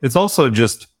 it's also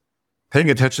just paying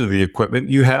attention to the equipment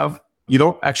you have. You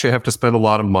don't actually have to spend a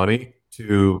lot of money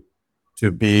to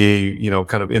be,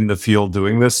 kind of in the field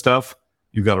doing this stuff.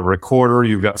 You've got a recorder,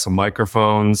 you've got some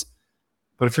microphones.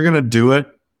 But if you're going to do it,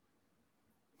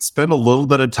 spend a little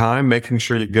bit of time making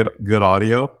sure you get good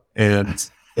audio. And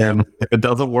if it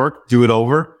doesn't work, do it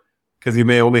over, because you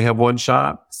may only have one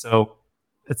shot. So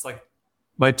it's like,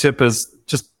 my tip is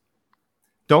just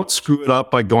don't screw it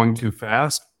up by going too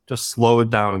fast. Just slow it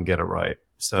down and get it right.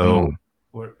 So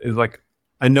it's like,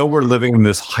 I know we're living in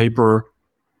this hyper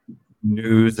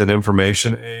news and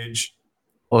information age.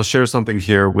 I'll share something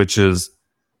here, which is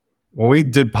when we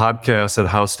did podcasts at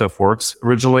How Stuff Works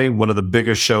originally, one of the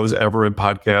biggest shows ever in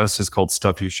podcasts is called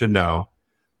Stuff You Should Know.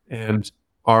 And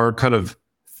our kind of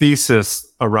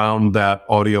thesis around that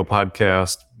audio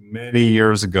podcast many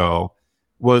years ago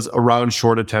was around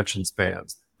short attention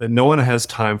spans, that no one has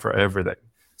time for everything.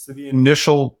 So the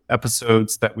initial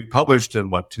episodes that we published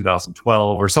in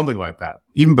 2012 or something like that,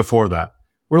 even before that,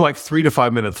 were like 3 to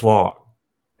 5 minutes long.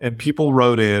 And people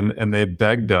wrote in and they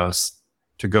begged us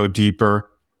to go deeper,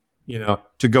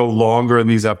 to go longer in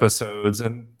these episodes.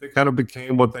 And they kind of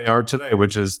became what they are today,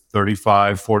 which is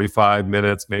 35, 45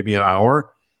 minutes, maybe an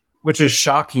hour, which is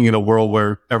shocking in a world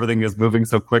where everything is moving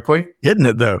so quickly. Isn't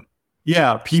it though?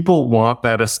 Yeah, people want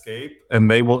that escape,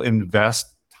 and they will invest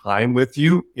time with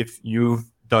you if you've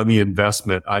done the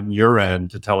investment on your end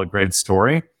to tell a great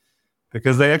story,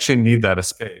 because they actually need that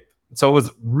escape. So it was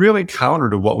really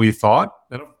counter to what we thought.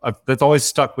 And that's always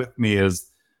stuck with me, is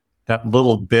that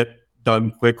little bit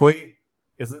done quickly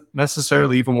isn't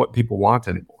necessarily even what people want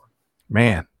anymore.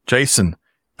 Man, Jason,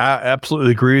 I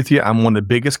absolutely agree with you. I'm one of the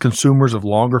biggest consumers of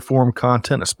longer form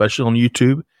content, especially on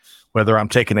YouTube, whether I'm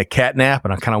taking a cat nap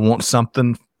and I kind of want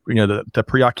something, to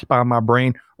preoccupy my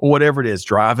brain or whatever it is,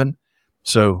 driving.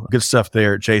 So good stuff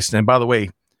there, Jason. And by the way,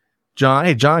 John,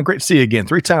 hey, John, great to see you again.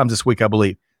 3 times this week, I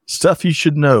believe. Stuff You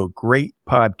Should Know. Great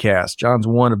podcast. John's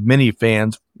one of many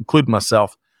fans, including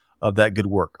myself, of that good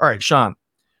work. All right, Sean,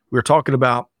 we were talking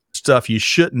about stuff you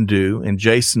shouldn't do. And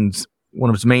Jason's, one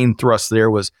of his main thrusts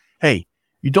there was, hey,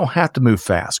 you don't have to move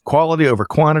fast. Quality over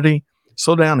quantity.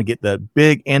 Slow down and get the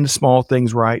big and the small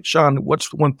things right. Sean,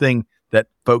 what's one thing that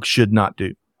folks should not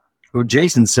do? Well,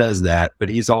 Jason says that, but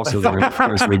he's also the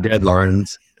first with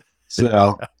deadlines.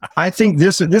 So I think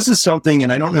this is something,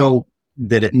 and I don't know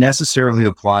that it necessarily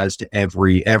applies to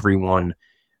everyone,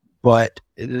 but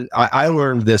I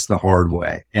learned this the hard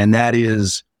way, and that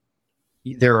is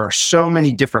there are so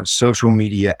many different social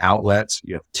media outlets.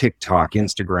 You have TikTok,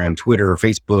 Instagram, Twitter,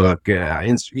 Facebook,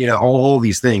 all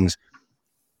these things.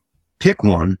 Pick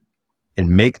one and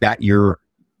make that your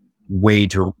way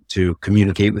to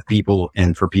communicate with people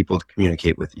and for people to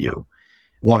communicate with you.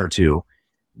 1 or 2,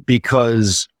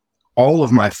 because all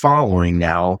of my following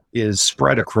now is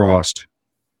spread across,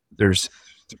 there's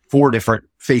 4 different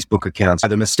Facebook accounts.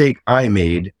 The mistake I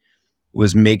made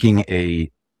was making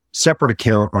a separate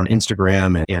account on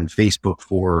Instagram and Facebook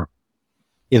for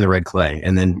In the Red Clay,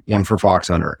 and then one for Fox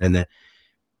Hunter.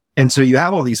 And so you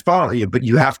have all these following, but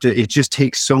it just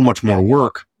takes so much more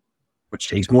work, which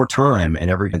takes more time, and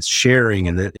everyone's sharing,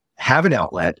 and have an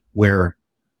outlet where,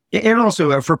 and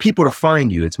also for people to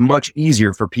find you, it's much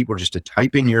easier for people just to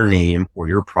type in your name or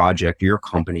your project, or your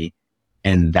company,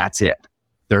 and that's it.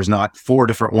 There's not 4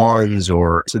 different ones,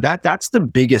 so that's the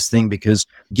biggest thing, because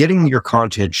getting your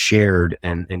content shared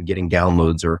and getting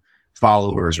downloads or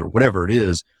followers or whatever it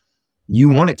is, you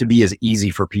want it to be as easy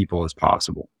for people as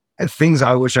possible. And things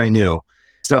I wish I knew,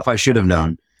 stuff I should have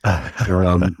known.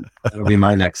 That'll be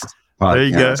my next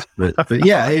podcast. There you go. but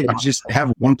yeah, hey, just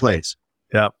have one place.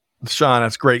 Yeah. Sean,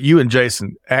 that's great. You and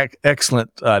Jason,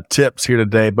 excellent tips here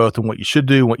today, both on what you should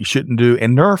do, what you shouldn't do.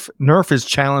 And Nerf is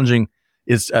channeling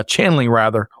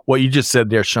what you just said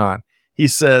there, Sean. He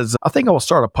says, I think I will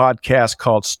start a podcast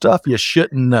called Stuff You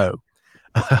Shouldn't Know.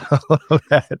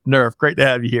 Nerf, great to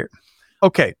have you here.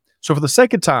 Okay. So for the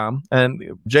second time,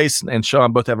 and Jason and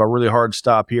Sean both have a really hard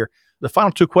stop here, the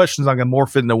final 2 questions I'm going to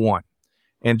morph into one.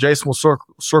 And Jason will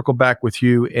circle back with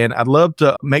you. And I'd love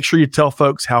to make sure you tell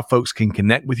folks how folks can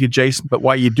connect with you, Jason. But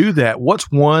while you do that,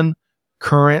 what's one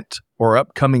current or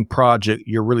upcoming project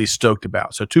you're really stoked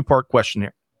about? So 2-part question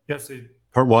here. Yes.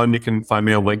 Part 1, you can find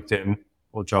me on LinkedIn.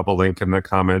 We'll drop a link in the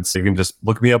comments. You can just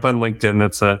look me up on LinkedIn.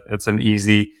 It's an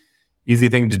easy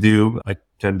thing to do. I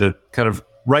tend to kind of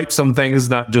write some things,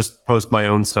 not just post my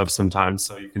own stuff sometimes.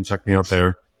 So you can check me out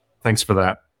there. Thanks for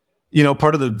that.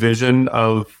 Part of the vision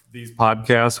of these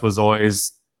podcasts was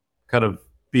always kind of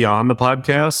beyond the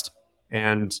podcast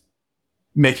and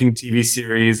making TV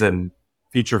series and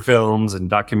feature films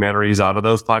and documentaries out of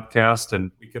those podcasts.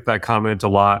 And we get that comment a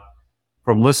lot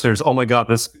from listeners. Oh my God,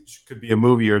 this could be a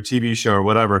movie or a TV show or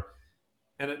whatever.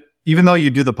 And even though you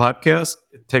do the podcast,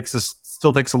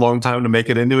 still takes a long time to make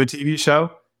it into a TV show.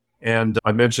 And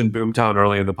I mentioned Boomtown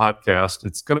early in the podcast.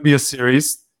 It's going to be a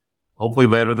series, hopefully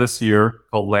later this year,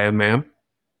 called Landman,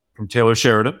 from Taylor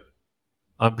Sheridan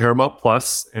on Paramount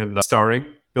Plus, and starring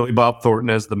Billy Bob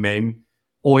Thornton as the main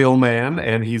oil man,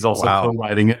 and he's also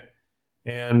co-writing it.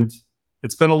 And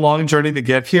it's been a long journey to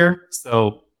get here,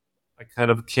 so I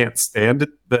kind of can't stand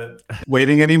the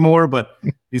waiting anymore. But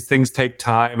these things take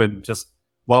time, and just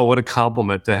what a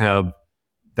compliment to have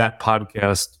that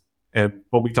podcast. And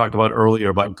what we talked about earlier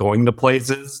about going to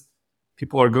places,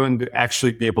 people are going to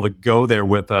actually be able to go there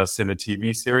with us in a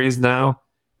TV series now.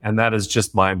 And that is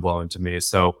just mind blowing to me.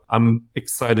 So I'm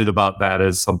excited about that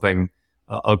as something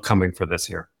upcoming for this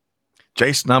year.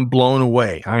 Jason, I'm blown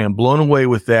away. I am blown away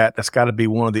with that. That's got to be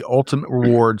one of the ultimate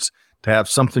rewards, to have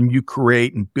something you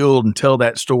create and build and tell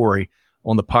that story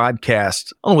on the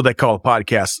podcast. I don't know what they call the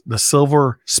podcast, the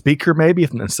silver speaker, maybe,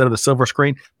 instead of the silver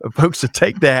screen. But folks, to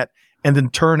take that and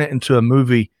then turn it into a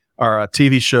movie or a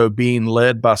TV show being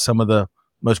led by some of the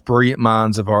most brilliant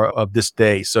minds of this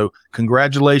day. So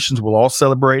congratulations. We'll all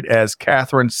celebrate. As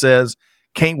Catherine says,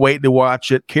 can't wait to watch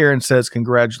it. Karen says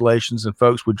congratulations. And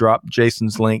folks, we dropped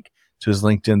Jason's link to his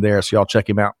LinkedIn there, so y'all check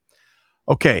him out.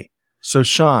 Okay, so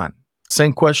Sean,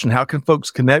 same question. How can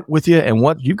folks connect with you? And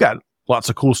you've got lots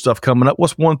of cool stuff coming up.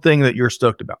 What's one thing that you're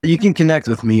stoked about? You can connect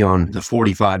with me on the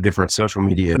 45 different social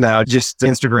media. Now, just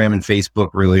Instagram and Facebook,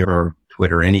 really, or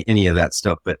Twitter, any of that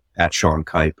stuff, but at Sean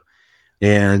Kipe.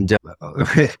 And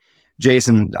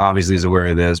Jason obviously is aware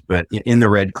of this, but In the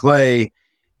Red Clay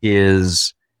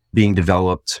is being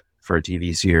developed for a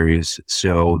TV series.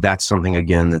 So that's something,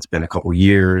 again, that's been a couple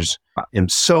years. I'm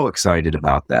so excited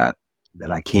about that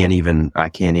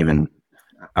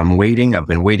I'm waiting. I've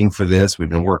been waiting for this. We've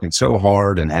been working so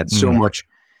hard and had so much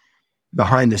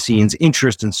behind the scenes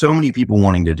interest and so many people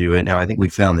wanting to do it. Now I think we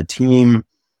found the team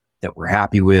that we're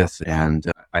happy with. And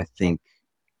I think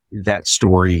that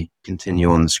story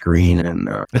continue on the screen and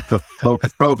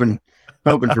hoping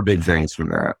for big things from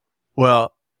that.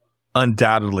 Well,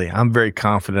 undoubtedly, I'm very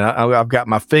confident. I've got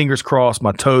my fingers crossed,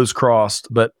 my toes crossed,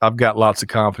 but I've got lots of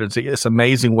confidence. It's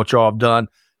amazing what y'all have done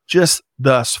just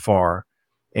thus far.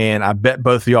 And I bet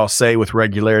both of y'all say with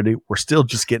regularity, we're still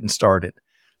just getting started.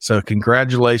 So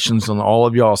congratulations on all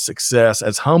of y'all's success.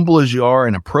 As humble as you are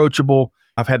and approachable,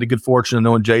 I've had the good fortune of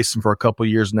knowing Jason for a couple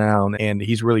of years now, and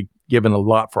he's really given a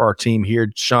lot for our team here.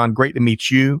 Sean, great to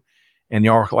meet you. And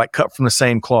y'all are like cut from the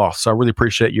same cloth. So I really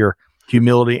appreciate your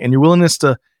humility and your willingness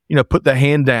to, put the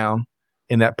hand down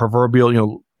in that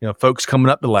proverbial, folks coming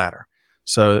up the ladder.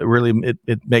 So it really,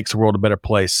 it makes the world a better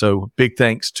place. So big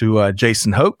thanks to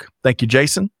Jason Hoch. Thank you,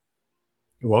 Jason.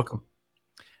 You're welcome.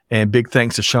 And big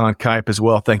thanks to Sean Kipe as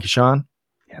well. Thank you, Sean.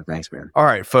 Yeah, thanks, man. All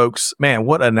right, folks. Man,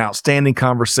 what an outstanding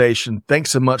conversation.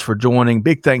 Thanks so much for joining.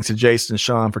 Big thanks to Jason and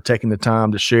Sean for taking the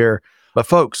time to share. But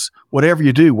folks, whatever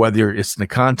you do, whether it's in the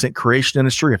content creation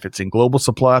industry, if it's in global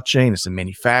supply chain, it's in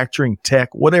manufacturing,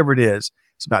 tech, whatever it is,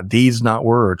 it's about deeds, not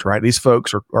words, right? These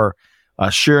folks are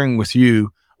sharing with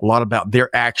you a lot about their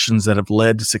actions that have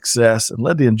led to success and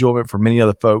led to enjoyment for many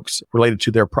other folks related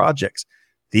to their projects.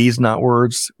 Deeds, not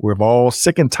words. We're all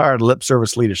sick and tired of lip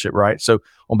service leadership, right? So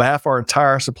on behalf of our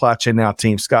entire Supply Chain Now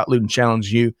team, Scott Luton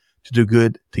challenges you to do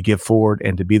good, to give forward,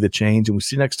 and to be the change. And we'll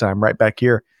see you next time right back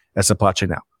here at Supply Chain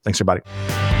Now. Thanks, everybody.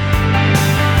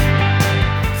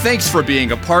 Thanks for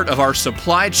being a part of our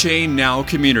Supply Chain Now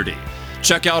community.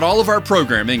 Check out all of our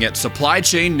programming at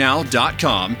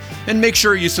supplychainnow.com and make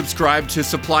sure you subscribe to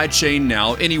Supply Chain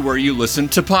Now anywhere you listen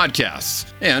to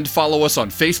podcasts. And follow us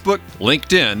on Facebook,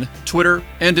 LinkedIn, Twitter,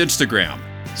 and Instagram.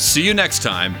 See you next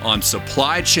time on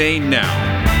Supply Chain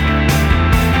Now.